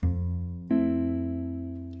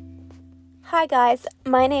Hi guys,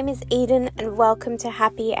 my name is Eden and welcome to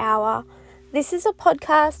Happy Hour. This is a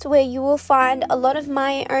podcast where you will find a lot of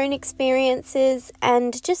my own experiences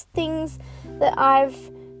and just things that I've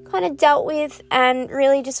kind of dealt with and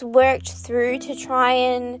really just worked through to try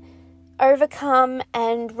and overcome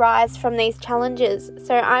and rise from these challenges.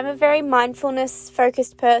 So I'm a very mindfulness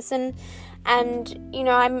focused person and,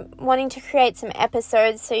 I'm wanting to create some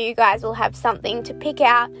episodes so you guys will have something to pick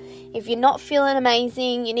out. If you're not feeling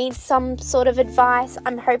amazing, you need some sort of advice,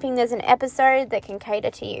 I'm hoping there's an episode that can cater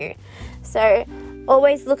to you. So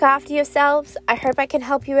always look after yourselves. I hope I can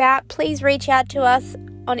help you out. Please reach out to us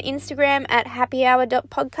on Instagram at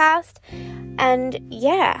happyhour.podcast. And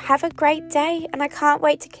have a great day. And I can't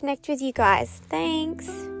wait to connect with you guys.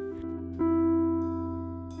 Thanks.